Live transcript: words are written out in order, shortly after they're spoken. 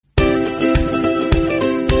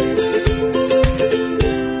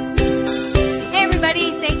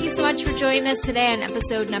joining us today on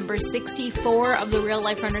episode number 64 of the Real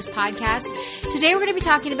Life Runners podcast. Today we're going to be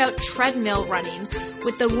talking about treadmill running.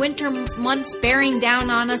 With the winter months bearing down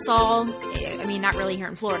on us all, I mean, not really here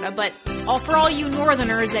in Florida, but for all you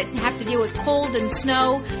northerners that have to deal with cold and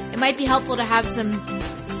snow, it might be helpful to have some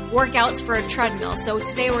workouts for a treadmill. So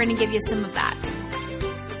today we're going to give you some of that.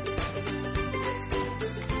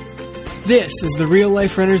 This is the Real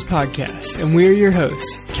Life Runners podcast, and we're your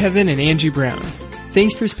hosts, Kevin and Angie Brown.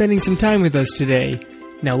 Thanks for spending some time with us today.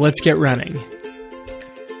 Now let's get running.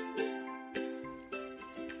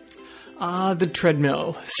 The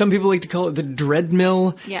treadmill. Some people like to call it the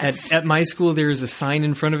Treadmill. Yes. At my school, there is a sign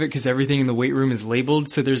in front of it because everything in the weight room is labeled.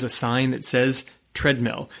 So there's a sign that says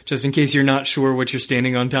Treadmill, just in case you're not sure what you're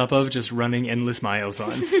standing on top of, just running endless miles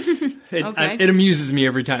on. It amuses me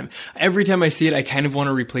every time. Every time I see it, I kind of want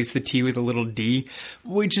to replace the T with a little D,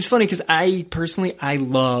 which is funny because I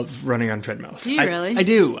love running on treadmills. Do you really? I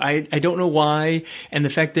do. I don't know why. And the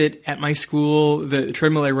fact that at my school, the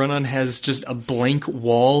treadmill I run on has just a blank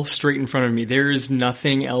wall straight in front of me. There is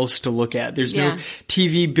nothing else to look at. There's no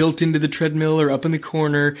TV built into the treadmill or up in the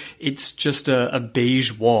corner. It's just a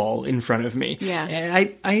beige wall in front of me. Yeah.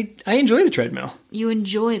 And I enjoy the treadmill. You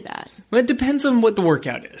enjoy that. Well, it depends on what the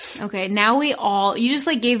workout is. Okay, now you just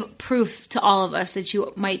gave proof to all of us that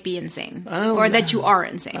you might be insane. That you are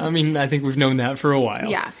insane. I mean, I think we've known that for a while.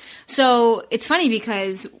 Yeah. So it's funny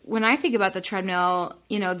because when I think about the treadmill,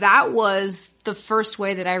 that was the first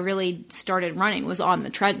way that I really started running was on the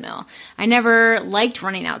treadmill. I never liked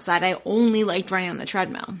running outside. I only liked running on the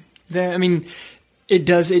treadmill. It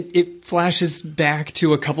does. It flashes back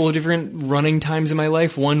to a couple of different running times in my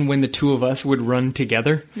life. One, when the two of us would run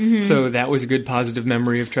together. Mm-hmm. So that was a good positive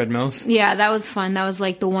memory of treadmills. Yeah, that was fun. That was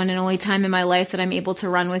like the one and only time in my life that I'm able to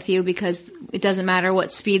run with you because it doesn't matter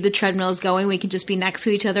what speed the treadmill is going. We can just be next to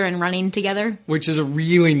each other and running together. Which is a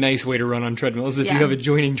really nice way to run on treadmills if you have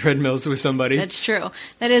adjoining treadmills with somebody. That's true.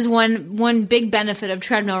 That is one big benefit of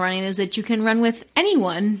treadmill running is that you can run with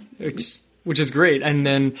anyone. Which is great. And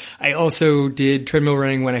then I also did treadmill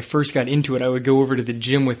running when I first got into it. I would go over to the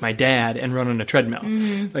gym with my dad and run on a treadmill.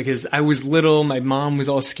 Mm-hmm. Because I was little, my mom was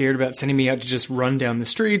all scared about sending me out to just run down the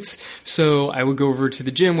streets. So I would go over to the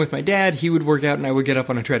gym with my dad, he would work out, and I would get up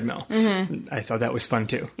on a treadmill. Mm-hmm. I thought that was fun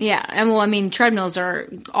too. Yeah. And treadmills are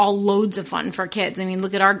all loads of fun for kids.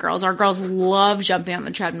 Look at our girls. Our girls love jumping on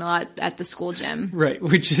the treadmill at the school gym. Right.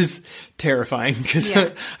 Which is terrifying because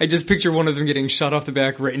I just picture one of them getting shot off the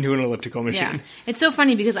back right into an elliptical machine. Yeah. It's so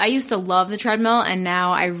funny because I used to love the treadmill and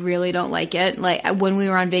now I really don't like it. Like when we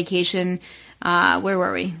were on vacation, where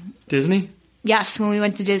were we? Disney? Yes, when we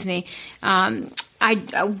went to Disney. I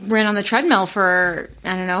ran on the treadmill for,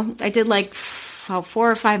 I did like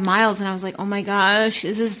 4 or 5 miles and I was like, oh my gosh,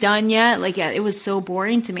 is this done yet? It was so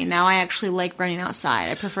boring to me. Now I actually like running outside.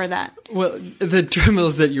 I prefer that. Well, the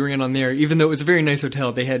treadmills that you ran on there, even though it was a very nice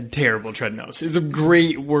hotel, they had terrible treadmills. It was a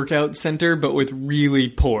great workout center, but with really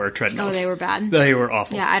poor treadmills. Oh, they were bad? They were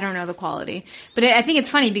awful. Yeah, I don't know the quality. But I think it's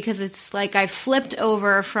funny because it's like I flipped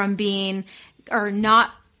over from being, or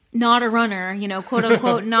not a runner, quote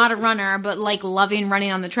unquote, not a runner, but like loving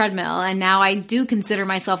running on the treadmill. And now I do consider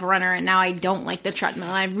myself a runner and now I don't like the treadmill.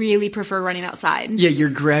 I really prefer running outside. Yeah, your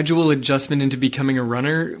gradual adjustment into becoming a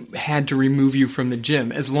runner had to remove you from the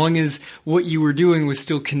gym. As long as what you were doing was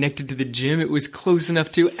still connected to the gym, it was close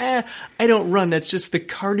enough to, I don't run. That's just the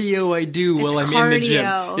cardio I do while I'm in the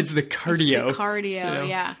gym. It's the cardio. It's the cardio,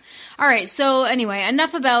 yeah. All right, so anyway,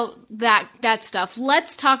 enough about that stuff.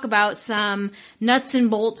 Let's talk about some nuts and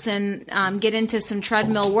bolts and get into some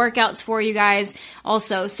treadmill workouts for you guys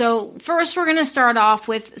also. So first, we're going to start off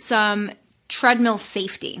with some treadmill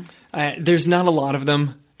safety. There's not a lot of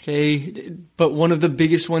them. Okay, but one of the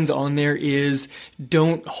biggest ones on there is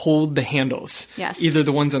don't hold the handles. Yes. Either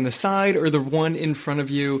the ones on the side or the one in front of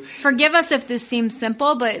you. Forgive us if this seems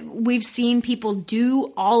simple, but we've seen people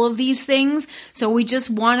do all of these things, so we just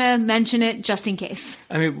want to mention it just in case.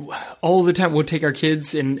 All the time we'll take our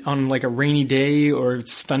kids and on like a rainy day or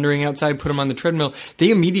it's thundering outside, put them on the treadmill. They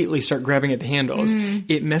immediately start grabbing at the handles. Mm.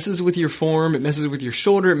 It messes with your form. It messes with your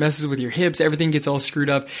shoulder. It messes with your hips. Everything gets all screwed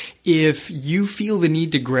up. If you feel the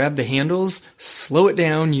need to grab the handles, slow it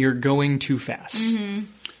down. You're going too fast. Mm-hmm.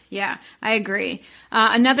 Yeah, I agree.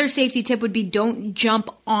 Another safety tip would be don't jump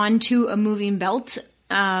onto a moving belt.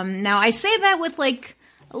 Now, I say that with like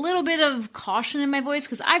a little bit of caution in my voice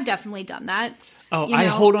because I've definitely done that. Oh, I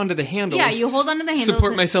hold onto the handles. Yeah, you hold onto the handles.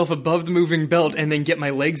 Support myself above the moving belt and then get my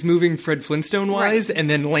legs moving Fred Flintstone-wise and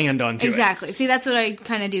then land onto it. Exactly. See, that's what I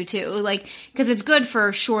kind of do too. Like, because it's good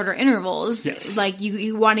for shorter intervals. Yes. Like,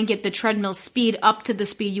 you want to get the treadmill speed up to the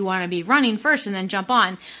speed you want to be running first and then jump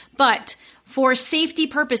on. But for safety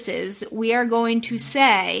purposes, we are going to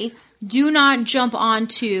say do not jump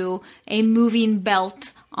onto a moving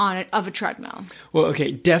belt of a treadmill. Well,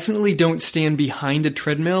 okay, definitely don't stand behind a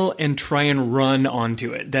treadmill and try and run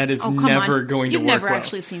onto it. That is never going to work well. You've never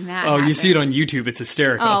actually seen that Oh, happen. You see it on YouTube. It's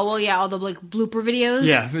hysterical. Oh, well, yeah, all the like blooper videos.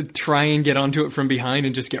 Yeah, try and get onto it from behind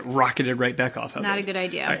and just get rocketed right back off of it. Not a good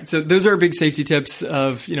idea. All right, so those are our big safety tips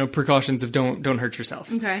of, precautions of don't hurt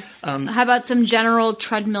yourself. Okay. How about some general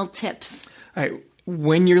treadmill tips? All right,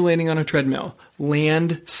 when you're landing on a treadmill,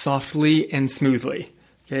 land softly and smoothly.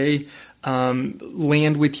 Okay.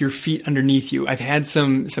 Land with your feet underneath you. I've had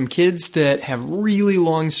some kids that have really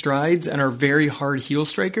long strides and are very hard heel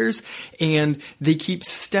strikers, and they keep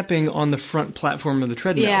stepping on the front platform of the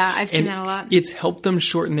treadmill. Yeah, I've seen that a lot. It's helped them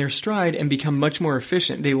shorten their stride and become much more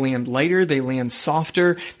efficient. They land lighter, they land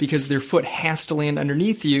softer because their foot has to land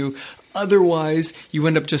underneath you. Otherwise, you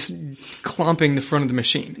end up just clomping the front of the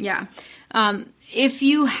machine. Yeah. If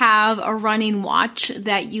you have a running watch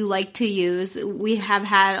that you like to use, we have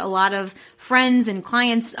had a lot of friends and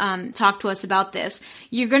clients talk to us about this.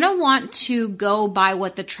 You're going to want to go by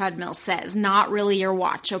what the treadmill says, not really your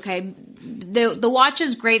watch, okay? The watch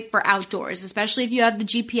is great for outdoors, especially if you have the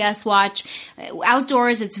GPS watch.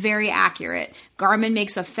 Outdoors, it's very accurate. Garmin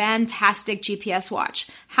makes a fantastic GPS watch.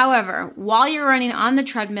 However, while you're running on the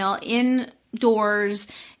treadmill indoors,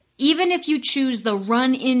 even if you choose the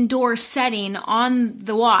run indoor setting on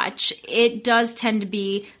the watch, it does tend to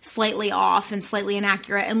be slightly off and slightly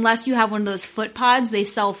inaccurate unless you have one of those foot pods. They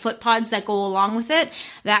sell foot pods that go along with it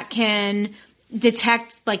that can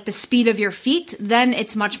detect like the speed of your feet. Then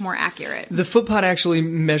it's much more accurate. The foot pod actually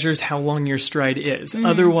measures how long your stride is. Mm-hmm.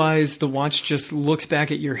 Otherwise, the watch just looks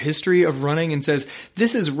back at your history of running and says,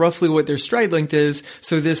 this is roughly what their stride length is,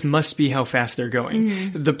 so this must be how fast they're going.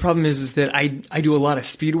 Mm-hmm. The problem is that I do a lot of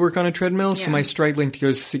speed work on a treadmill, so my stride length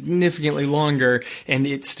goes significantly longer, and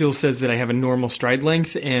it still says that I have a normal stride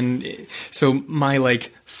length. And so my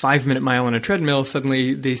 5-minute mile on a treadmill,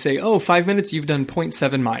 suddenly they say, 5 minutes, you've done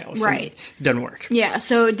 0.7 miles. Right. It doesn't work. Yeah,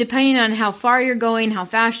 so depending on how far you're going, how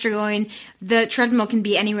fast you're going, the treadmill can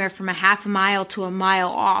be anywhere from a half a mile to a mile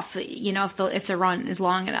off, if the run is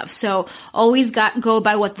long enough. So always go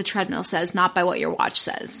by what the treadmill says, not by what your watch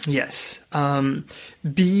says. Yes.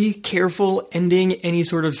 Be careful ending any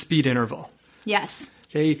sort of speed interval. Yes.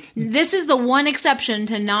 Okay. This is the one exception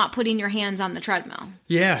to not putting your hands on the treadmill.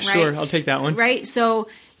 Yeah, right? Sure. I'll take that one. Right? So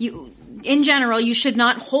in general, you should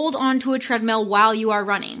not hold on to a treadmill while you are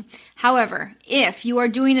running. However, if you are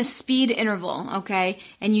doing a speed interval, okay,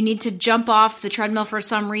 and you need to jump off the treadmill for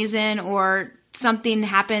some reason or something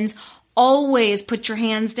happens, always put your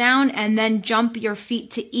hands down and then jump your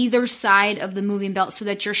feet to either side of the moving belt so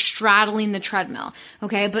that you're straddling the treadmill,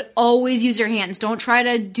 okay? But always use your hands. Don't try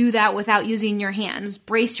to do that without using your hands.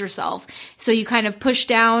 Brace yourself. So you kind of push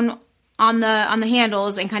down on the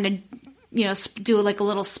handles and kind of do like a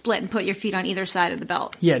little split and put your feet on either side of the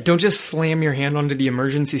belt. Yeah, don't just slam your hand onto the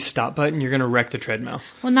emergency stop button. You're going to wreck the treadmill.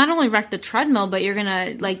 Well, not only wreck the treadmill, but you're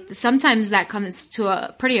going to, sometimes that comes to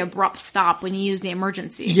a pretty abrupt stop when you use the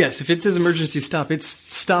emergency. Yes, if it says emergency stop, it's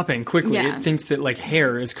stopping quickly. Yeah. It thinks that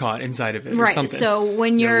hair is caught inside of it or something. So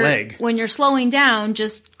when you're slowing down,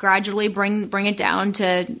 just gradually bring it down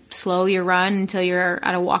to slow your run until you're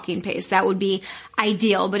at a walking pace. That would be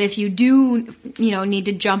ideal. But if you do, need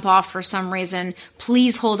to jump off for some reason,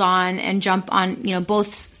 please hold on and jump on,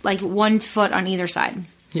 both one foot on either side.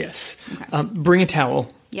 Yes. Okay. Bring a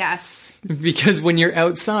towel. Yes. Because when you're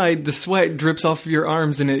outside, the sweat drips off of your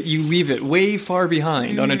arms and you leave it way far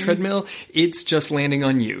behind. Mm-hmm. On a treadmill, it's just landing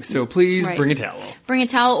on you. So please bring a towel. Bring a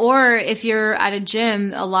towel, or if you're at a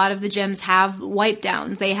gym, a lot of the gyms have wipe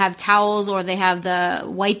downs. They have towels or they have the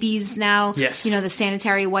wipies now. Yes. The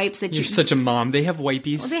sanitary wipes that You're such a mom. They have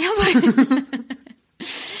wipies. Well, they have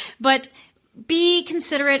But be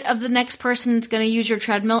considerate of the next person that's going to use your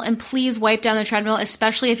treadmill, and please wipe down the treadmill,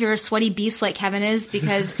 especially if you're a sweaty beast like Kevin is,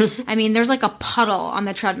 because, there's like a puddle on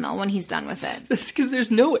the treadmill when he's done with it. That's because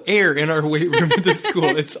there's no air in our weight room at the school.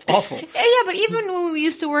 It's awful. Yeah, but even when we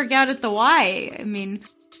used to work out at the Y,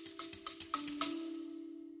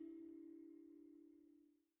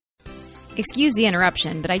 Excuse the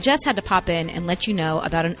interruption, but I just had to pop in and let you know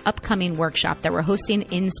about an upcoming workshop that we're hosting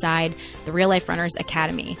inside the Real Life Runners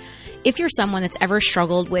Academy. If you're someone that's ever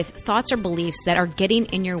struggled with thoughts or beliefs that are getting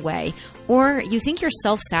in your way, or you think you're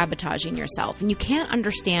self-sabotaging yourself and you can't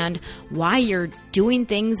understand why you're doing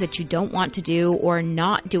things that you don't want to do or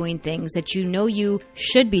not doing things that you know you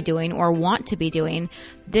should be doing or want to be doing,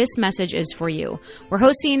 this message is for you. We're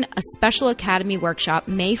hosting a special Academy workshop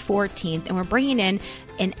May 14th, and we're bringing in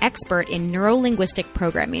an expert in neuro-linguistic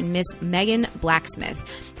programming, Miss Megan Blacksmith.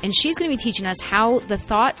 And she's going to be teaching us how the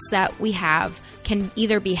thoughts that we have can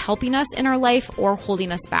either be helping us in our life or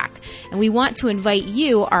holding us back. And we want to invite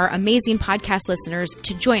you, our amazing podcast listeners,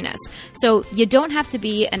 to join us. So you don't have to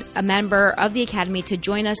be a member of the Academy to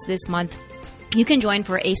join us this month. You can join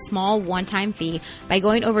for a small one-time fee by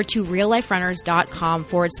going over to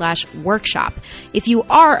realliferunners.com/workshop. If you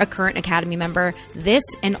are a current Academy member, this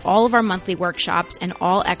and all of our monthly workshops and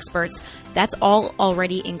all experts, that's all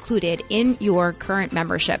already included in your current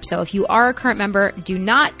membership. So if you are a current member, do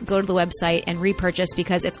not go to the website and repurchase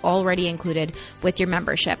because it's already included with your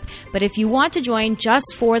membership. But if you want to join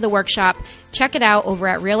just for the workshop, check it out over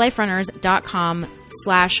at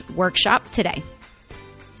realliferunners.com/workshop today.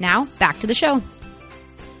 Now, back to the show.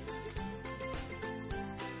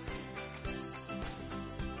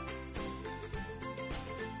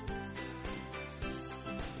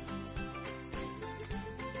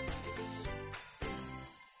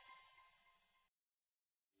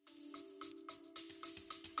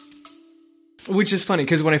 Which is funny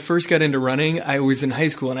because when I first got into running, I was in high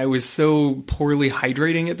school and I was so poorly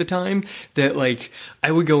hydrating at the time that like I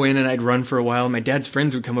would go in and I'd run for a while and my dad's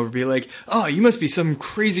friends would come over and be like, "Oh, you must be some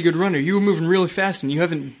crazy good runner. You were moving really fast and you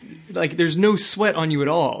haven't, like, there's no sweat on you at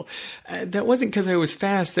all." That wasn't because I was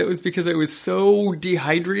fast. That was because I was so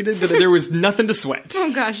dehydrated that there was nothing to sweat.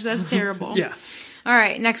 Oh gosh, that's terrible. Yeah. All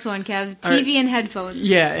right, next one, Kev. TV and headphones.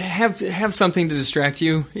 Yeah, have something to distract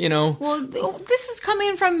you, you know. Well, this is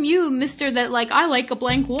coming from you, mister, that, like, I like a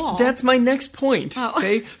blank wall. That's my next point, oh.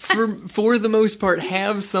 Okay? For the most part,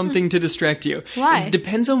 have something to distract you. Why? It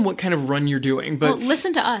depends on what kind of run you're doing. But well,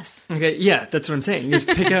 listen to us. Okay, yeah, that's what I'm saying. Just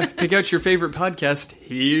pick out your favorite podcast,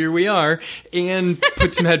 here we are, and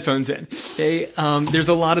put some headphones in, okay? There's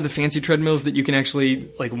a lot of the fancy treadmills that you can actually,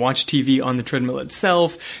 like, watch TV on the treadmill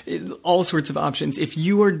itself, all sorts of options. If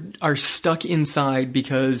you are stuck inside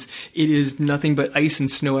because it is nothing but ice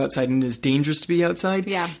and snow outside and it is dangerous to be outside,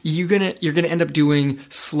 yeah, you're gonna end up doing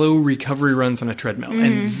slow recovery runs on a treadmill,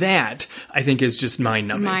 and that I think is just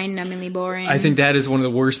mind-numbing. Mind-numbingly boring. I think that is one of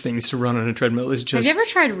the worst things to run on a treadmill. Is just. Have you ever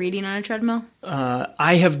tried reading on a treadmill?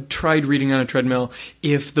 I have tried reading on a treadmill.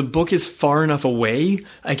 If the book is far enough away,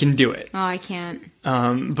 I can do it. Oh, I can't.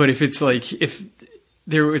 But if it's like if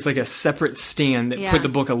there was like a separate stand that put the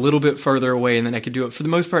book a little bit farther away and then I could do it. For the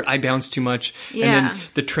most part, I bounce too much. Yeah. And then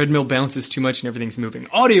the treadmill bounces too much and everything's moving.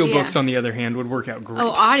 Audiobooks, on the other hand, would work out great.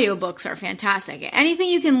 Oh, audiobooks are fantastic. Anything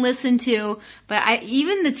you can listen to, but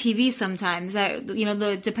even the TV sometimes,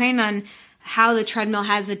 depending on how the treadmill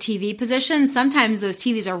has the TV position, sometimes those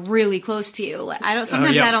TVs are really close to you. I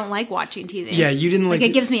don't like watching TV. Yeah, you didn't like it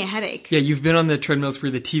gives me a headache. Yeah, you've been on the treadmills where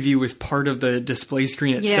the TV was part of the display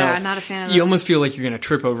screen itself. Yeah, not a fan of those. You almost feel like you're going to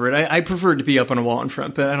trip over it. I prefer it to be up on a wall in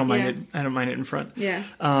front, but I don't mind it. I don't mind it in front. Yeah.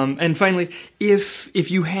 And finally, if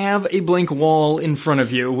you have a blank wall in front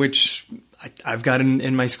of you, which I've got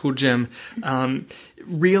in my school gym,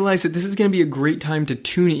 realize that this is going to be a great time to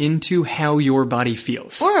tune into how your body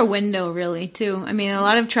feels. Or a window, really, too. I mean, a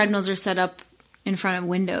lot of treadmills are set up in front of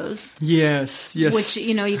windows. Yes. Which,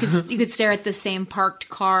 you could stare at the same parked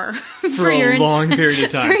car for a long period of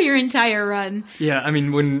time. For your entire run. Yeah, I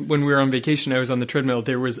mean, when we were on vacation, I was on the treadmill,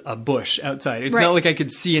 there was a bush outside. It's not like I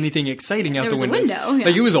could see anything exciting out the windows. There was a window, yeah.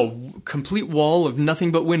 Like, it was a complete wall of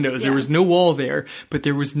nothing but windows. Yeah. There was no wall there, but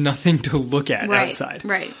there was nothing to look at outside.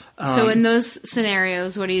 Right. So in those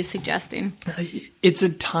scenarios, what are you suggesting? It's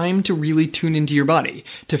a time to really tune into your body,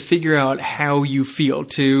 to figure out how you feel,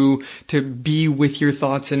 to be with your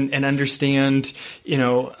thoughts and understand,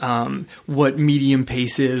 what medium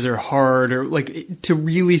pace is or hard, or like to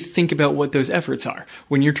really think about what those efforts are.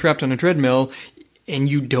 When you're trapped on a treadmill and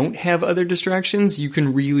you don't have other distractions, you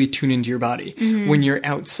can really tune into your body. Mm-hmm. When you're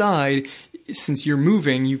outside, since you're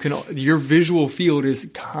moving, your visual field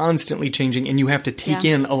is constantly changing, and you have to take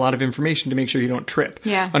in a lot of information to make sure you don't trip.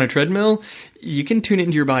 Yeah. On a treadmill, you can tune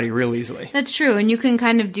into your body real easily. That's true, and you can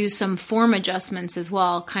kind of do some form adjustments as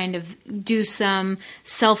well, kind of do some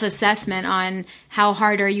self-assessment on how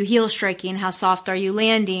hard are you heel striking, how soft are you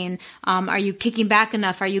landing, are you kicking back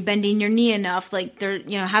enough, are you bending your knee enough,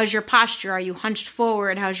 how's your posture, are you hunched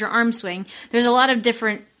forward, how's your arm swing. There's a lot of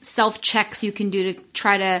different self-checks you can do to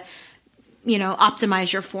try to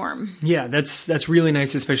optimize your form. Yeah, that's really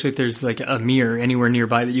nice, especially if there's like a mirror anywhere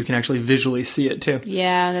nearby that you can actually visually see it too.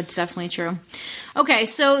 Yeah, that's definitely true. Okay,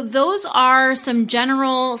 so those are some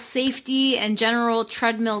general safety and general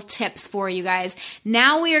treadmill tips for you guys.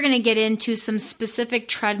 Now we are going to get into some specific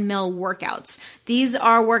treadmill workouts. These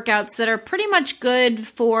are workouts that are pretty much good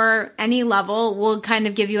for any level. We'll kind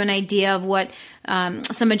of give you an idea of what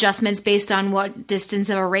some adjustments based on what distance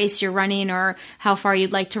of a race you're running or how far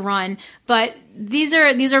you'd like to run. But these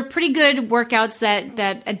are pretty good workouts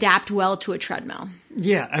that adapt well to a treadmill.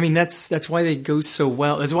 Yeah, I mean, that's why they go so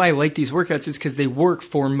well. That's why I like these workouts, is because they work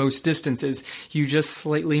for most distances. You just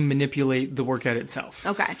slightly manipulate the workout itself.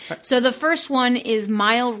 Okay. So the first one is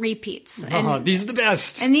mile repeats. And, these are the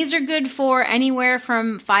best. And these are good for anywhere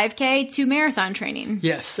from 5K to marathon training.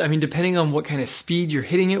 Yes. I mean, depending on what kind of speed you're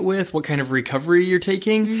hitting it with, what kind of recovery you're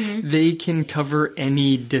taking, they can cover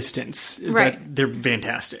any distance. Right. They're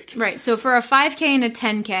fantastic. Right. So for a 5K and a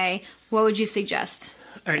 10K, what would you suggest?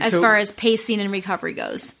 All right, as far as pacing and recovery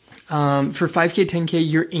goes? For 5K, 10K,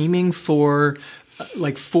 you're aiming for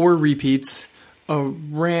like 4 repeats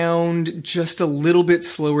around just a little bit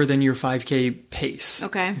slower than your 5K pace.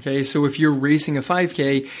 Okay. Okay, so if you're racing a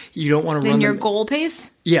 5K, you don't want to run... Then your goal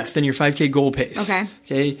pace? Yes, then your 5K goal pace. Okay.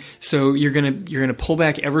 Okay, so you're gonna pull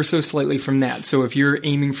back ever so slightly from that. So if you're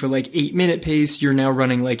aiming for like 8-minute pace, you're now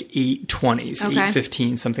running like 8:20s, Okay.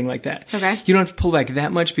 8:15, something like that. Okay. You don't have to pull back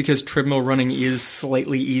that much because treadmill running is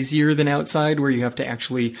slightly easier than outside, where you have to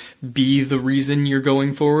actually be the reason you're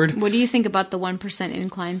going forward. What do you think about the 1%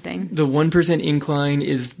 incline thing? The 1% incline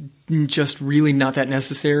is just really not that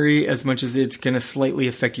necessary, as much as it's going to slightly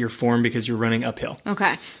affect your form because you're running uphill.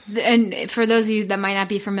 Okay. And for those of you that might not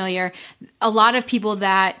be familiar, a lot of people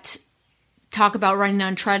that talk about running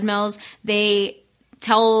on treadmills, they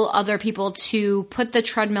tell other people to put the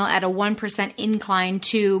treadmill at a 1% incline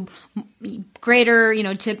to greater,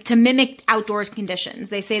 to mimic outdoors conditions.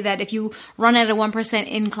 They say that if you run at a 1%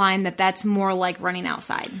 incline, that's more like running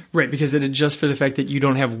outside. Right, because it adjusts for the fact that you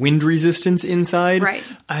don't have wind resistance inside. Right.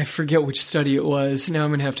 I forget which study it was. Now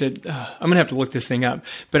I'm gonna have to look this thing up.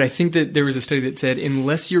 But I think that there was a study that said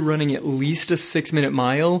unless you're running at least a 6-minute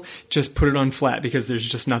mile, just put it on flat because there's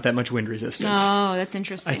just not that much wind resistance. Oh, that's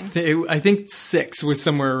interesting. I think 6 was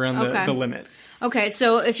somewhere around the limit. Okay,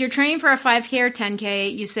 so if you're training for a 5K or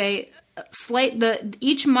 10K, you say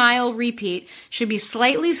each mile repeat should be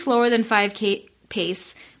slightly slower than 5K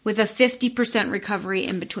pace with a 50% recovery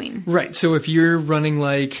in between. Right. So if you're running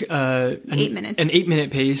like 8 minutes. an 8-minute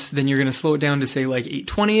pace, then you're going to slow it down to say like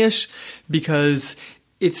 8:20ish, because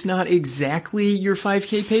it's not exactly your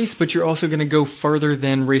 5K pace, but you're also going to go farther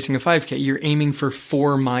than racing a 5K. You're aiming for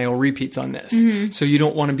 4-mile repeats on this. So you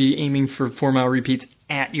don't want to be aiming for 4-mile repeats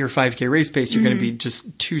at your 5K race pace. You're going to be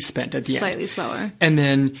just too spent at the end. Slightly slower. And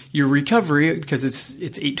then your recovery, because it's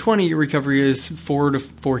 8:20, your recovery is 4 to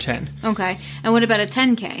 4:10. Okay. And what about a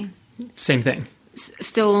 10K? Same thing.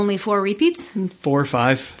 Still only 4 repeats? 4 or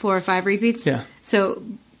 5. 4 or 5 repeats? Yeah. So,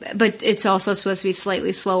 but it's also supposed to be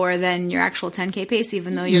slightly slower than your actual 10K pace,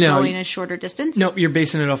 even though you're going a shorter distance? Nope, you're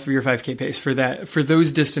basing it off of your 5K pace. For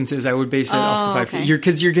those distances, I would base it off the 5K. Okay.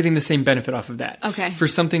 Because you're getting the same benefit off of that. Okay. For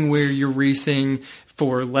something where you're racing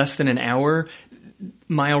for less than an hour,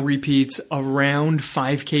 mile repeats around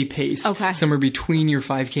 5K pace, somewhere between your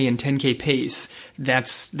 5K and 10K pace,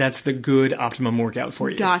 that's the good optimum workout for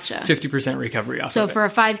you. Gotcha. 50% recovery off of it. So for a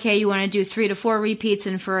 5K, you want to do 3 to 4 repeats,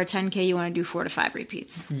 and for a 10K, you want to do 4 to 5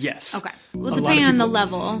 repeats. Yes. Okay. Well, depending on the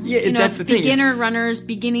level. Yeah, that's the thing. Beginner runners,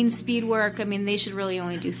 beginning speed work, they should really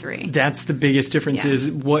only do 3. That's the biggest difference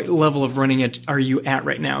is what level of running are you at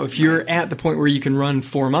right now? If you're at the point where you can run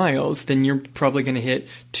 4 miles, then you're probably going to hit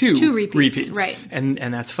 2 repeats. Right.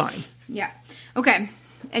 And that's fine. Yeah. Okay.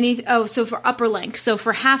 So for upper length, so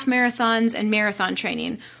for half marathons and marathon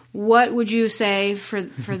training, what would you say for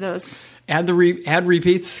those? Add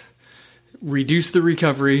repeats, reduce the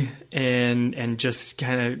recovery, and just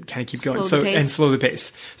kind of keep going. Slow the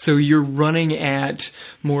pace. So you're running at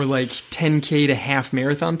more like 10K to half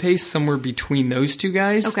marathon pace, somewhere between those two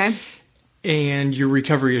guys. Okay. And your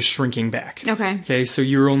recovery is shrinking back. Okay, so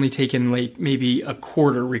you're only taking like maybe a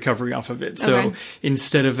quarter recovery off of it. So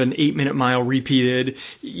instead of an 8-minute mile repeated,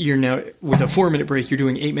 you're now with a 4-minute break, you're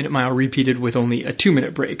doing 8-minute mile repeated with only a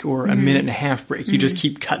 2-minute break or a minute and a half break. You just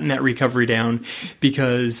keep cutting that recovery down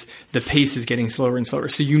because the pace is getting slower and slower.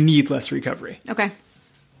 So you need less recovery. Okay,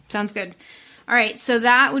 sounds good. All right, so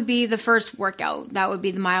that would be the first workout. That would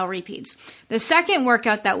be the mile repeats. The second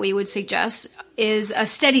workout that we would suggest is a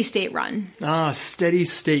steady state run. Steady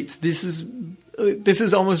states. This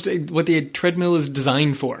is almost what the treadmill is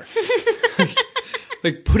designed for.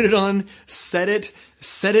 Like put it on, set it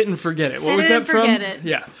and forget it. What was that from? Forget it.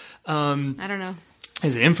 Yeah. I don't know.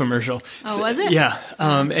 It's an infomercial. Oh, was it? Yeah.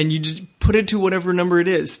 And you just put it to whatever number it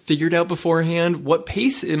is. Figure it out beforehand. What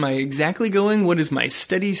pace am I exactly going? What is my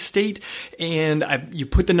steady state? And you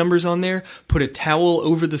put the numbers on there. Put a towel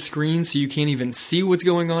over the screen so you can't even see what's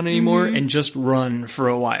going on anymore, and just run for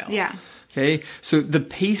a while. Yeah. Okay. So the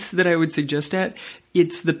pace that I would suggest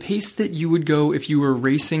it's the pace that you would go if you were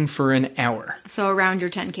racing for an hour. So around your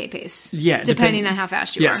 10K pace. Yeah. Depending on how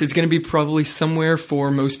fast you are. Yes, it's going to be probably somewhere, for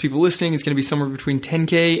most people listening, it's going to be somewhere between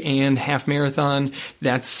 10K and half marathon.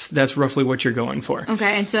 That's roughly what you're going for.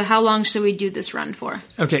 Okay, and so how long should we do this run for?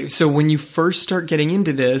 Okay, so when you first start getting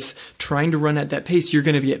into this, trying to run at that pace, you're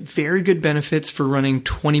going to get very good benefits for running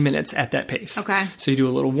 20 minutes at that pace. Okay. So you do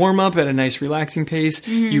a little warm-up at a nice relaxing pace.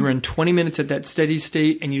 You run 20 minutes at that steady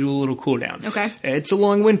state, and you do a little cool down. Okay. It's a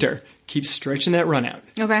long winter. Keep stretching that run out.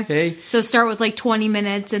 Okay. So start with like 20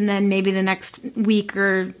 minutes, and then maybe the next week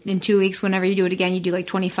or in 2 weeks, whenever you do it again, you do like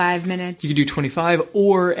 25 minutes. You could do 25,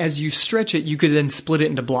 or as you stretch it, you could then split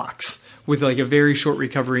it into blocks with like a very short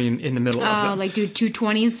recovery in the middle of them. Oh, like do 2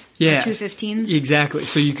 20s? Yeah. Or 2 15s? Exactly.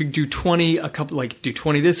 So you could do 20, do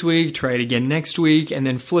 20 this week, try it again next week, and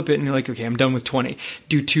then flip it, and you're like, okay, I'm done with 20.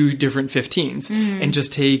 Do 2 different 15s, and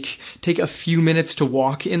just take a few minutes to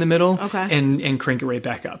walk in the middle, and crank it right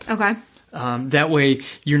back up. Okay. That way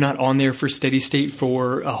you're not on there for steady state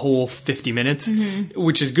for a whole 50 minutes,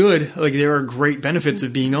 which is good. Like, there are great benefits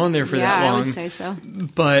of being on there for that long. Yeah, I would say so.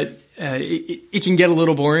 But it can get a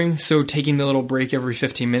little boring, so taking the little break every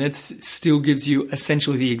 15 minutes still gives you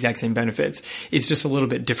essentially the exact same benefits. It's just a little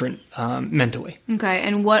bit different mentally. Okay,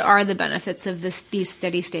 and what are the benefits of these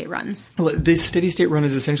steady state runs? Well, this steady state run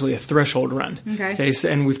is essentially a threshold run. Okay. So,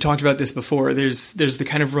 and we've talked about this before. There's the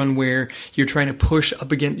kind of run where you're trying to push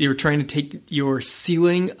up against, you're trying to take your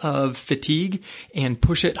ceiling of fatigue and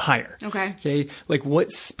push it higher. Okay. Like,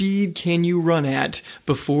 what speed can you run at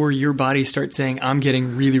before your body starts saying, I'm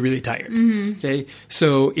getting really, really tired? Okay.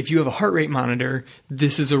 So if you have a heart rate monitor,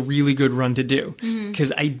 this is a really good run to do,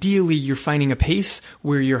 because ideally you're finding a pace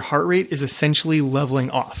where your heart rate is essentially leveling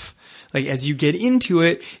off. Like, as you get into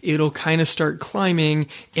it, it'll kind of start climbing,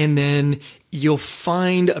 and then you'll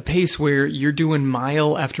find a pace where you're doing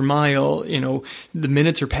mile after mile, the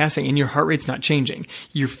minutes are passing and your heart rate's not changing.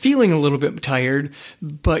 You're feeling a little bit tired,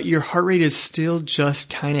 but your heart rate is still just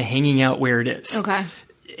kind of hanging out where it is. Okay.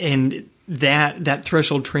 And that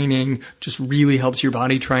threshold training just really helps your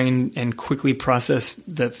body try and quickly process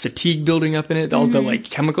the fatigue building up in it, all the like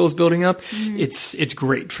chemicals building up. It's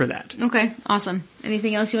great for that. Okay, awesome.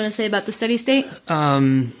 Anything else you want to say about the steady state?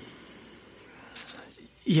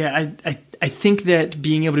 Yeah, I think that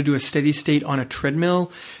being able to do a steady state on a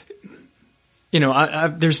treadmill,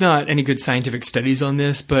 there's not any good scientific studies on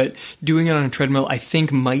this, but doing it on a treadmill, I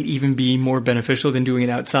think, might even be more beneficial than doing it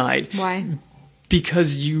outside. Why?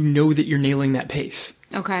 Because you know that you're nailing that pace.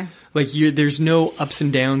 Okay. Like, there's no ups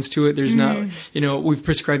and downs to it. There's not, we've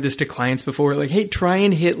prescribed this to clients before. Like, hey, try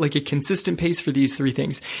and hit like a consistent pace for these 3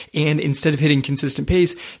 things. And instead of hitting consistent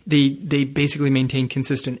pace, they basically maintain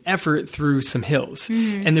consistent effort through some hills.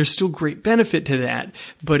 And there's still great benefit to that,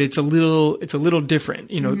 but it's a little different.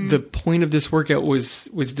 The point of this workout was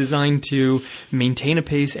designed to maintain a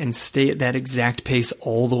pace and stay at that exact pace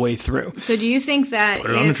all the way through. So do you think that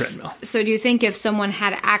Put it on a treadmill. So do you think if someone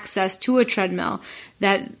had access to a treadmill,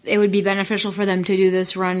 that it would be beneficial for them to do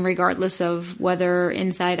this run regardless of whether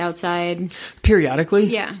inside, outside? Periodically.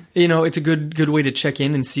 Yeah. It's a good way to check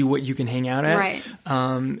in and see what you can hang out at. Right.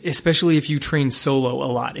 Especially if you train solo a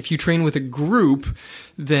lot. If you train with a group,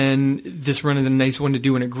 then this run is a nice one to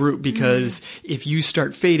do in a group, because if you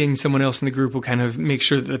start fading, someone else in the group will kind of make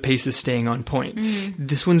sure that the pace is staying on point.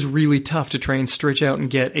 This one's really tough to try and stretch out and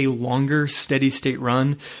get a longer steady state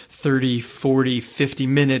run, 30, 40, 50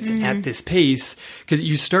 minutes at this pace, because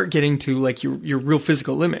you start getting to like your real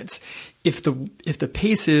physical limits. If the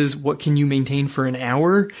pace is what can you maintain for an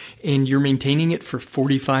hour and you're maintaining it for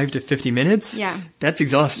 45 to 50 minutes, that's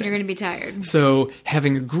exhausting. You're going to be tired. So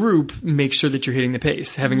having a group makes sure that you're hitting the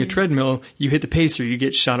pace. Having a treadmill, you hit the pace or you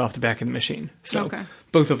get shot off the back of the machine. So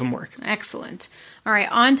both of them work. Excellent. All right,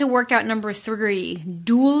 on to workout number 3,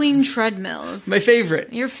 dueling treadmills. My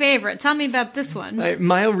favorite. Your favorite. Tell me about this one.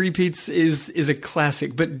 Mile repeats is a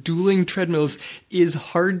classic, but dueling treadmills is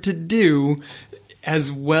hard to do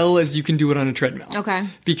as well as you can do it on a treadmill. Okay.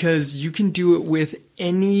 Because you can do it with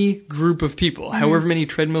any group of people, however many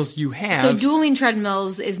treadmills you have. So dueling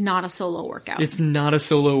treadmills is not a solo workout. It's not a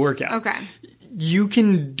solo workout. Okay. You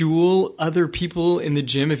can duel other people in the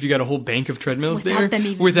gym if you got a whole bank of treadmills without there. Them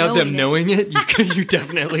even without them knowing it. You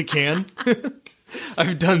definitely can.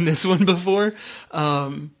 I've done this one before.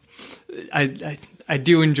 I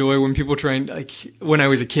do enjoy when people try and, like, when I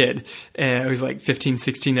was a kid, I was like 15,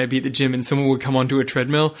 16, I'd be at the gym and someone would come onto a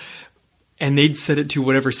treadmill and they'd set it to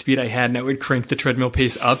whatever speed I had and I would crank the treadmill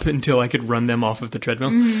pace up until I could run them off of the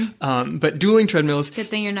treadmill. But dueling treadmills... Good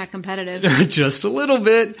thing you're not competitive. Just a little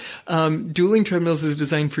bit. Dueling treadmills is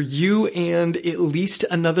designed for you and at least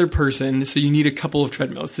another person, so you need a couple of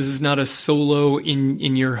treadmills. This is not a solo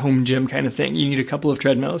in your home gym kind of thing. You need a couple of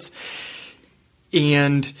treadmills.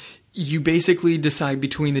 And you basically decide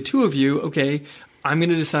between the two of you, okay, I'm going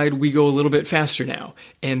to decide we go a little bit faster now.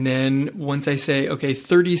 And then once I say, okay,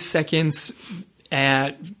 30 seconds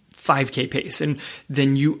at 5K pace, and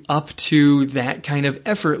then you up to that kind of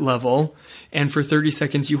effort level, and for 30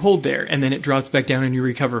 seconds you hold there, and then it drops back down and you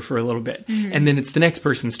recover for a little bit. And then it's the next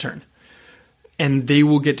person's turn. And they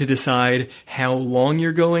will get to decide how long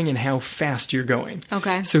you're going and how fast you're going.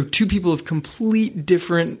 Okay. So two people of complete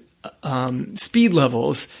different speed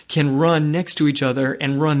levels can run next to each other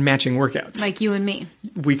and run matching workouts. Like you and me.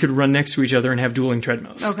 We could run next to each other and have dueling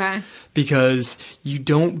treadmills. Okay. Because you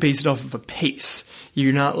don't base it off of a pace.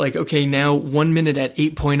 You're not like, okay, now 1 minute at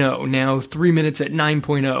 8.0, now 3 minutes at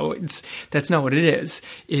 9.0. That's not what it is.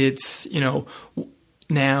 It's,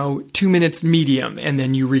 now 2 minutes medium, and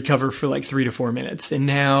then you recover for like 3 to 4 minutes. And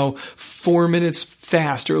now 4 minutes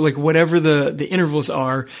fast, or like whatever the intervals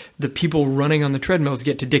are, the people running on the treadmills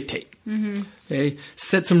get to dictate. Okay.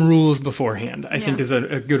 Set some rules beforehand, I think is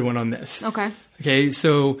a good one on this. Okay.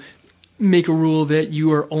 So make a rule that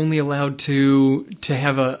you are only allowed to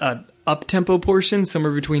have a up-tempo portion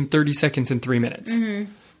somewhere between 30 seconds and 3 minutes.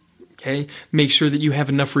 Okay. Make sure that you have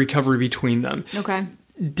enough recovery between them. Okay.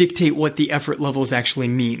 Dictate what the effort levels actually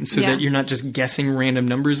mean so that you're not just guessing random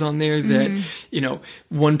numbers on there that,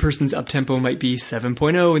 one person's up tempo might be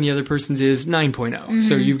 7.0 and the other person's is 9.0.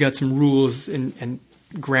 So you've got some rules and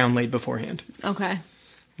ground laid beforehand. Okay.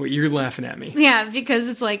 Well, you're laughing at me. Yeah, because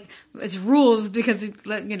it's like, it's rules because,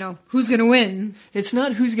 who's going to win? It's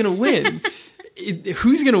not who's going to win.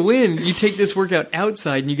 Who's going to win? You take this workout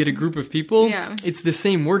outside and you get a group of people. Yeah. It's the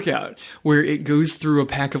same workout where it goes through a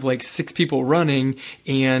pack of like 6 people running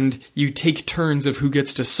and you take turns of who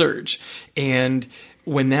gets to surge. And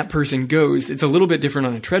when that person goes, it's a little bit different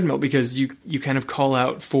on a treadmill because you kind of call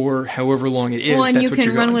out for however long it is. Well, and that's you what can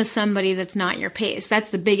you're run going. with somebody that's not your pace. That's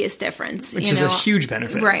the biggest difference. Which is a huge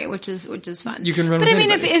benefit. Right, which is fun. You can run but with I mean,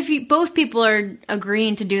 anybody. if both people are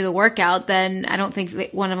agreeing to do the workout, then I don't think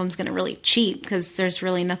that one of them's going to really cheat because there's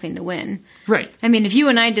really nothing to win. Right. I mean, if you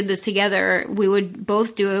and I did this together, we would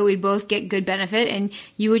both do it. We'd both get good benefit, and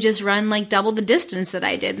you would just run like double the distance that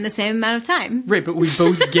I did in the same amount of time. Right, but we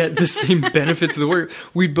both get the same benefits of the work.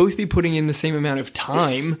 We'd both be putting in the same amount of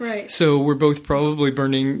time. Right. So we're both probably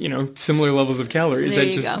burning, similar levels of calories There that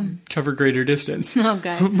you just go. cover greater distance.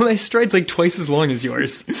 Okay. My stride's like twice as long as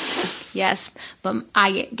yours. Yes, but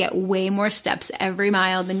I get way more steps every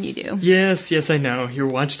mile than you do. Yes, I know. Your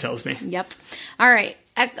watch tells me. Yep. All right.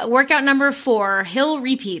 Workout number 4, hill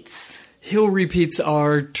repeats. Hill repeats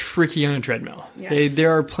are tricky on a treadmill. Yes.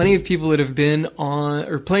 There are plenty of people that have been on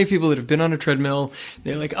a treadmill.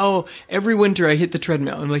 They're like, oh, every winter I hit the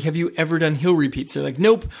treadmill. I'm like, have you ever done hill repeats? They're like,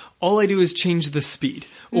 nope. All I do is change the speed.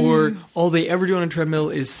 Or all they ever do on a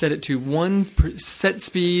treadmill is set it to one set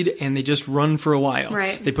speed and they just run for a while.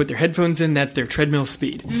 Right. They put their headphones in. That's their treadmill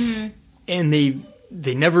speed. And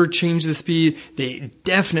they never change the speed. They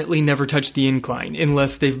definitely never touch the incline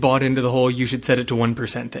unless they've bought into the whole you should set it to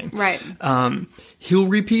 1% thing. Right. Hill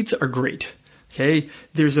repeats are great. Okay?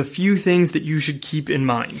 There's a few things that you should keep in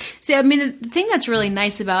mind. See, I mean, the thing that's really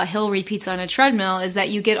nice about hill repeats on a treadmill is that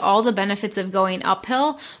you get all the benefits of going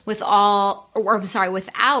uphill without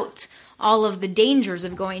all of the dangers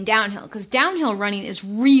of going downhill, because downhill running is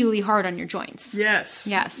really hard on your joints. Yes.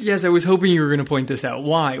 Yes, I was hoping you were going to point this out.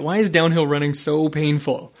 Why is downhill running so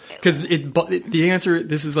painful? Because the answer,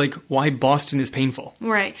 this is like why Boston is painful.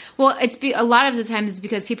 Right. Well, a lot of the times it's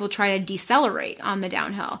because people try to decelerate on the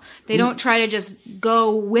downhill. They don't try to just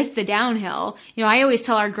go with the downhill. I always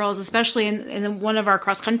tell our girls, especially in one of our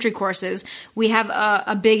cross country courses, we have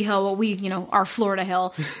a big hill, our Florida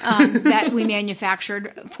hill, that we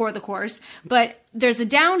manufactured for the course. But there's a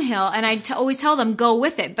downhill, and I always tell them, go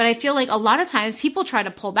with it. But I feel like a lot of times people try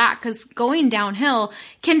to pull back because going downhill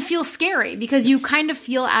can feel scary because you kind of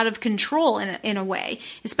feel out of control in a way,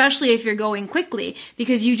 especially if you're going quickly,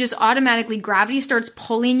 because you just automatically, gravity starts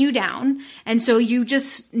pulling you down. And so you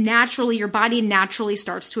just your body naturally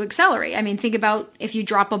starts to accelerate. I mean, think about if you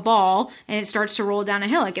drop a ball and it starts to roll down a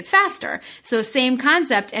hill, it gets faster. So same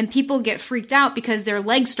concept, and people get freaked out because their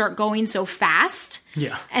legs start going so fast.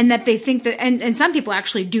 Yeah. And that they think that, and some people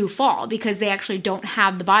actually do fall because they actually don't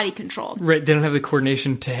have the body control. Right. They don't have the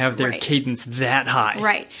coordination to have their cadence that high.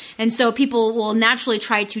 Right. And so people will naturally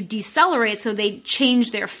try to decelerate, so they change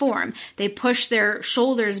their form. They push their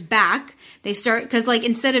shoulders back. They start, because like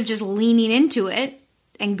instead of just leaning into it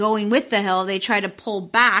and going with the hill, they try to pull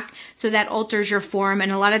back, so that alters your form.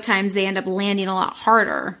 And a lot of times they end up landing a lot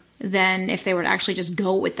harder than if they were to actually just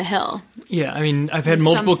go with the hill. Yeah, I mean, I've had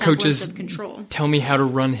multiple coaches tell me how to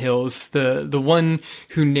run hills. The one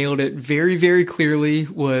who nailed it very, very clearly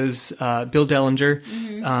was Bill Dellinger.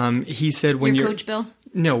 Mm-hmm. He said when Your coach, Bill?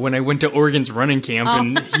 No, when I went to Oregon's running camp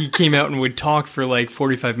and he came out and would talk for like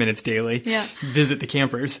 45 minutes daily, visit the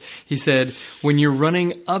campers. He said, when you're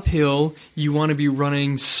running uphill, you want to be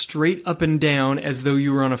running straight up and down as though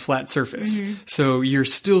you were on a flat surface. Mm-hmm. So you're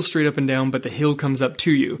still straight up and down, but the hill comes up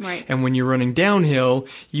to you. Right. And when you're running downhill,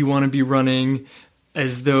 you want to be running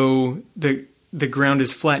as though the ground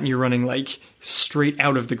is flat and you're running like straight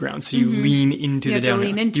out of the ground. So you lean into the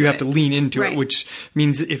downhill. You have to lean into it, which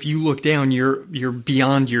means if you look down, you're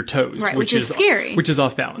beyond your toes, which is scary. Which is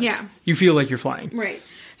off balance. Yeah. You feel like you're flying. Right.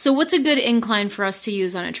 So what's a good incline for us to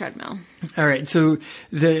use on a treadmill? All right, so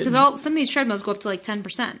because some of these treadmills go up to like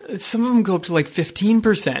 10%. Some of them go up to like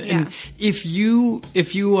 15%. Yeah. And if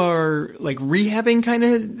you are like rehabbing kind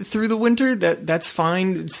of through the winter, that's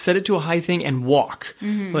fine. Set it to a high thing and walk.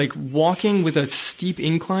 Mm-hmm. Like walking with a steep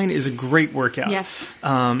incline is a great workout. Yes.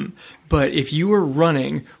 But if you are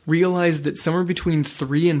running, realize that somewhere between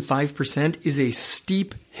 3 and 5% is a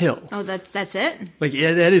steep hill. Oh, that's it? Like,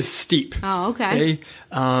 yeah, that is steep. Oh, okay.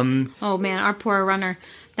 Oh, man, our poor runner.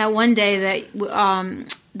 That one day that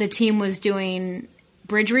the team was doing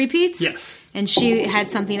bridge repeats. Yes. And she had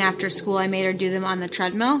something after school. I made her do them on the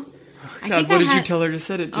treadmill. God, what did you tell her to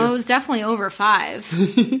set it to? Oh, it was definitely over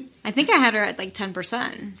 5. I think I had her at like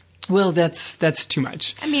 10%. Well, that's too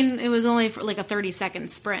much. I mean, it was only for like a 30-second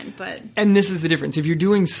sprint, but... And this is the difference. If you're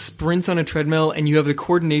doing sprints on a treadmill and you have the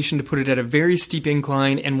coordination to put it at a very steep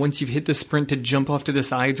incline, and once you've hit the sprint to jump off to the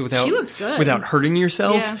sides without hurting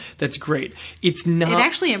yourself, that's great. It's not... It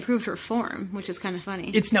actually improved her form, which is kind of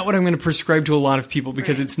funny. It's not what I'm going to prescribe to a lot of people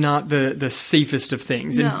because it's not the safest of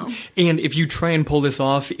things. No. And if you try and pull this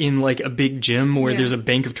off in like a big gym where there's a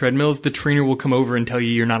bank of treadmills, the trainer will come over and tell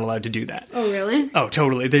you're not allowed to do that. Oh, really? Oh,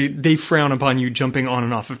 totally. They frown upon you jumping on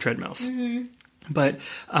and off of treadmills. Mm-hmm. But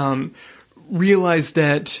realize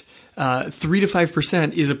that 3 to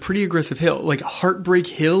 5% is a pretty aggressive hill. Like Heartbreak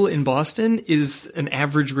Hill in Boston is an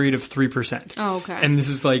average grade of 3%. Oh, okay. And this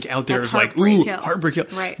is like out there That's of like, Heartbreak Hill.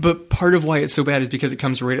 Right. But part of why it's so bad is because it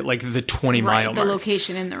comes right at like the 20-mile mark. The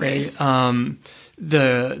location in the race.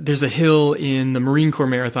 There's a hill in the Marine Corps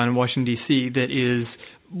Marathon in Washington, D.C. that is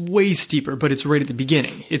way steeper, but it's right at the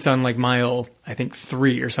beginning. It's on like mile, I think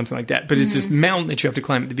 3 or something like that. But it's this mountain that you have to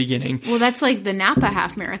climb at the beginning. Well, that's like the Napa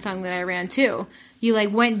half marathon that I ran too. You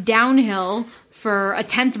like went downhill for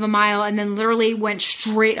 1/10 of a mile and then literally went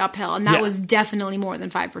straight uphill. And that was definitely more than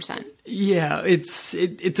 5%. Yeah, it's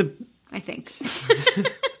a... I think.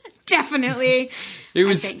 Definitely. It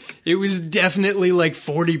was definitely like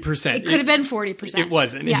 40%. It could have been 40%. It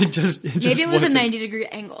wasn't. Yeah. It just Maybe it was wasn't. a 90-degree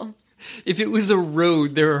angle. If it was a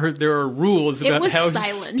road, there are rules about how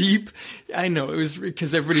silent. steep. I know it was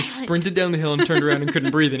because everybody sprinted down the hill and turned around and couldn't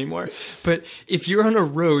breathe anymore. But if you're on a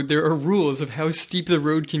road, there are rules of how steep the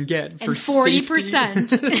road can get for 40%.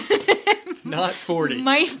 It's not 40.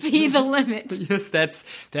 Might be the limit. Yes,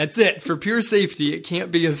 that's it. For pure safety, it can't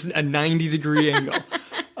be a 90-degree angle.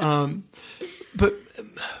 But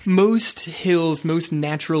most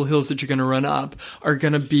natural hills that you're going to run up are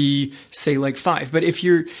going to be, say, like 5. But if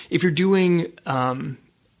you're doing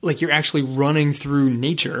like you're actually running through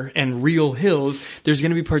nature and real hills, there's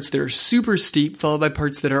going to be parts that are super steep, followed by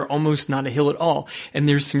parts that are almost not a hill at all, and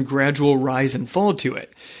there's some gradual rise and fall to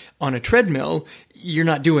it. On a treadmill, you're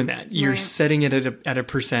not doing that. You're setting it at a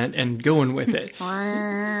percent and going with it.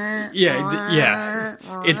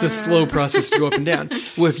 It's a slow process to go up and down.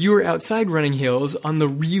 Well, if you were outside running hills, on the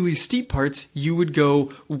really steep parts, you would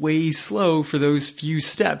go way slow for those few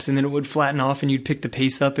steps, and then it would flatten off and you'd pick the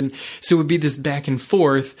pace up. And so it would be this back and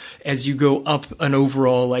forth as you go up an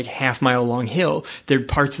overall like half-mile long hill. There are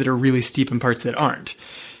parts that are really steep and parts that aren't.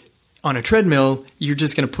 On a treadmill, you're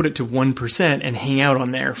just going to put it to 1% and hang out on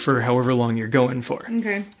there for however long you're going for.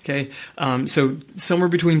 Okay. So somewhere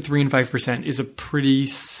between 3 and 5% is a pretty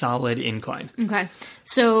solid incline. Okay.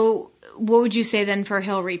 So what would you say then for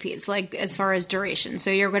hill repeats, like as far as duration? So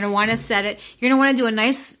you're going to want to set it. You're going to want to do a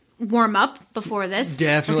nice warm up before this.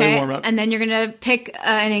 Definitely warm up. And then you're going to pick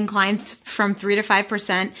an incline from 3 to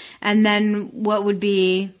 5%. And then what would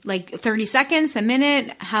be like 30 seconds, a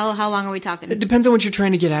minute? How long are we talking? It depends on what you're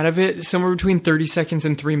trying to get out of it. Somewhere between 30 seconds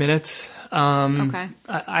and 3 minutes. Okay.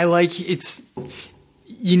 I like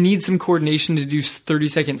you need some coordination to do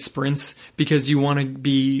 30-second sprints because you want to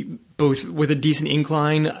be both with a decent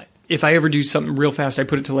incline. If I ever do something real fast, I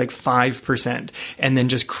put it to like 5% and then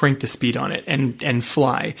just crank the speed on it and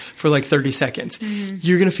fly for like 30 seconds. Mm-hmm.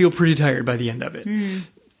 You're going to feel pretty tired by the end of it. Mm-hmm.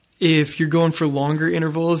 If you're going for longer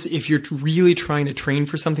intervals, if you're really trying to train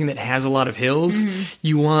for something that has a lot of hills,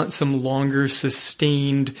 you want some longer,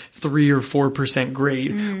 sustained 3 or 4%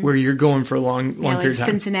 grade where you're going for a long period of time.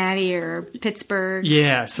 Cincinnati or Pittsburgh.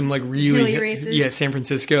 Yeah, some like really hilly races. Yeah, San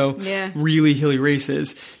Francisco. Yeah, really hilly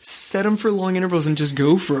races. Set them for long intervals and just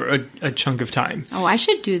go for a chunk of time. Oh, I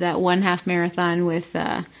should do that 1 half marathon with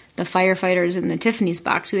the firefighters in the Tiffany's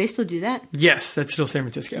box. Do they still do that? Yes, that's still San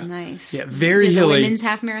Francisco. Nice. Yeah, very hilly. The women's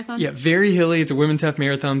half marathon? Yeah, very hilly. It's a women's half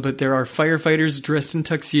marathon, but there are firefighters dressed in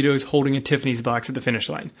tuxedos holding a Tiffany's box at the finish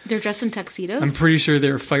line. They're dressed in tuxedos? I'm pretty sure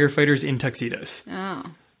they're firefighters in tuxedos. Oh.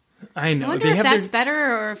 I know. I wonder if that's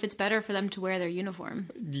better or if it's better for them to wear their uniform.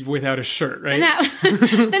 Without a shirt, right?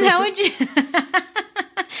 Then how would you...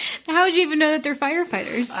 How would you even know that they're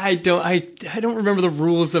firefighters? I don't remember the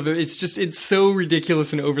rules of it. It's so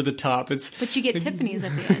ridiculous and over the top. But you get Tiffany's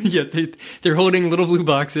at the end. Yeah, they're holding little blue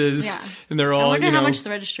boxes, and they're all. I wonder how much the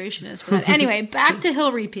registration is for that. Anyway, back to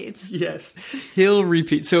hill repeats. Yes, hill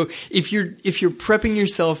repeats. So if you're prepping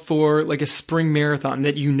yourself for like a spring marathon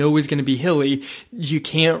that you know is going to be hilly, you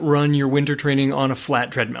can't run your winter training on a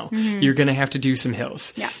flat treadmill. Mm-hmm. You're going to have to do some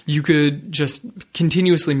hills. Yeah. You could just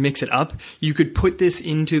continuously mix it up. You could put this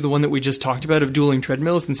into the one that we just talked about of dueling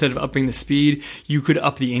treadmills. Instead of upping the speed, you could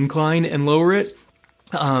up the incline and lower it.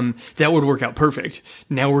 That would work out perfect.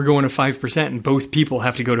 Now we're going to 5% and both people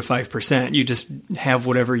have to go to 5%. You just have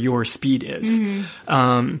whatever your speed is.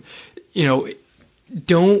 Mm-hmm.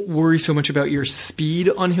 Don't worry so much about your speed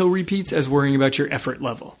on hill repeats as worrying about your effort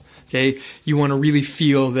level. Okay, you want to really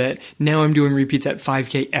feel that now I'm doing repeats at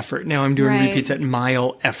 5K effort. Now I'm doing repeats at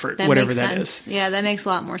mile effort, whatever that is. Yeah, that makes a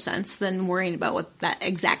lot more sense than worrying about what that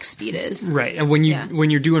exact speed is. Right, and when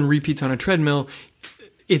you're doing repeats on a treadmill,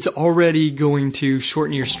 it's already going to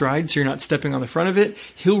shorten your stride, so you're not stepping on the front of it.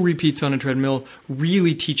 Hill repeats on a treadmill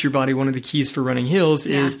really teach your body one of the keys for running hills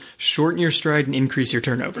is shorten your stride and increase your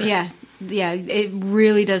turnover. Yeah, it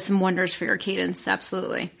really does some wonders for your cadence,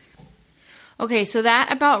 absolutely. Okay, so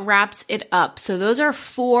that about wraps it up. So those are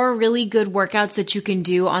 4 really good workouts that you can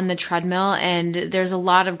do on the treadmill, and there's a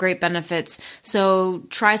lot of great benefits. So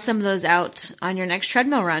try some of those out on your next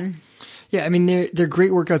treadmill run. Yeah, I mean, they're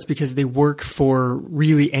great workouts because they work for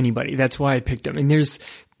really anybody. That's why I picked them. And there's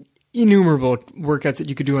innumerable workouts that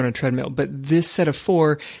you could do on a treadmill, but this set of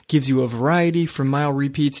 4 gives you a variety from mile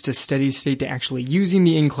repeats to steady state to actually using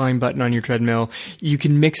the incline button on your treadmill. You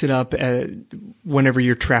can mix it up whenever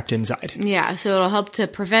you're trapped inside. Yeah, so it'll help to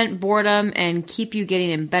prevent boredom and keep you getting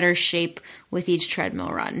in better shape with each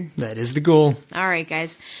treadmill run. That is the goal. All right,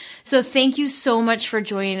 guys. So thank you so much for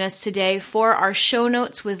joining us today. For our show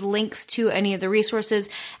notes with links to any of the resources,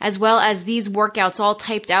 as well as these workouts all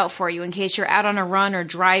typed out for you in case you're out on a run or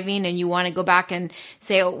driving and you want to go back and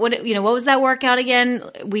say, what was that workout again?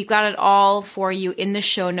 We've got it all for you in the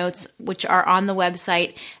show notes, which are on the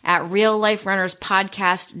website at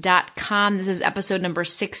realliferunnerspodcast.com. This is episode number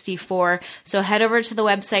 64. So head over to the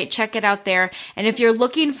website, check it out there. And if you're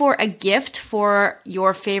looking for a gift for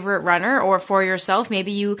your favorite runner or for yourself,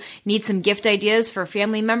 maybe you need some gift ideas for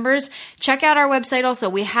family members, check out our website also.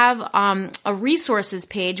 We have a resources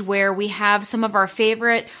page where we have some of our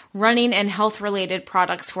favorite running and health related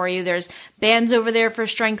products for you. There's bands over there for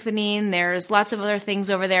strengthening. There's lots of other things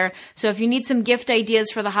over there. So if you need some gift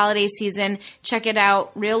ideas for the holiday season, check it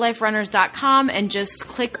out, realliferunners.com, and just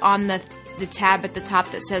click on the tab at the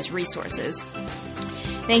top that says resources.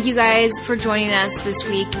 Thank you guys for joining us this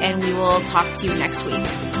week, and we will talk to you next week.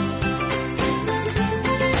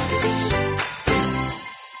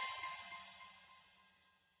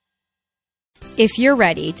 If you're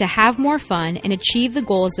ready to have more fun and achieve the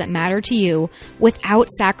goals that matter to you without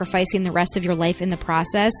sacrificing the rest of your life in the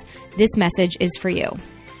process, this message is for you.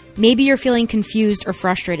 Maybe you're feeling confused or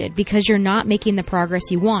frustrated because you're not making the progress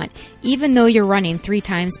you want, even though you're running 3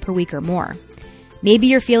 times per week or more. Maybe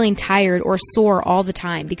you're feeling tired or sore all the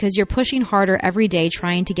time because you're pushing harder every day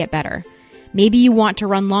trying to get better. Maybe you want to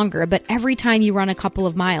run longer, but every time you run a couple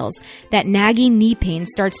of miles, that nagging knee pain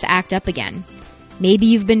starts to act up again. Maybe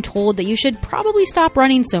you've been told that you should probably stop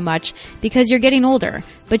running so much because you're getting older,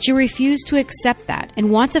 but you refuse to accept that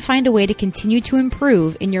and want to find a way to continue to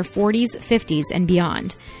improve in your 40s, 50s, and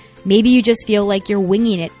beyond. Maybe you just feel like you're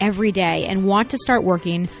winging it every day and want to start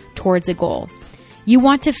working towards a goal. You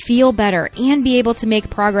want to feel better and be able to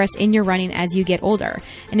make progress in your running as you get older.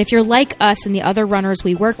 And if you're like us and the other runners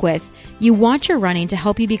we work with, you want your running to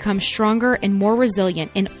help you become stronger and more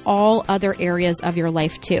resilient in all other areas of your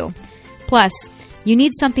life too. Plus, you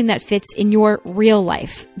need something that fits in your real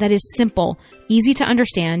life, that is simple, easy to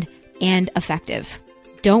understand, and effective.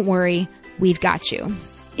 Don't worry, we've got you.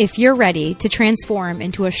 If you're ready to transform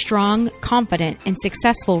into a strong, confident, and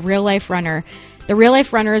successful real-life runner, the Real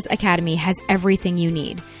Life Runners Academy has everything you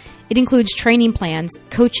need. It includes training plans,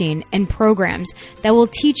 coaching, and programs that will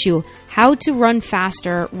teach you how to run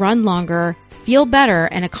faster, run longer, feel better,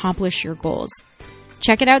 and accomplish your goals.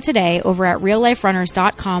 Check it out today over at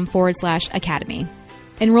realliferunners.com/academy.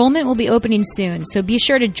 Enrollment will be opening soon, so be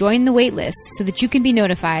sure to join the waitlist so that you can be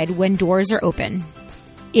notified when doors are open.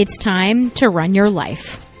 It's time to run your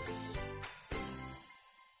life.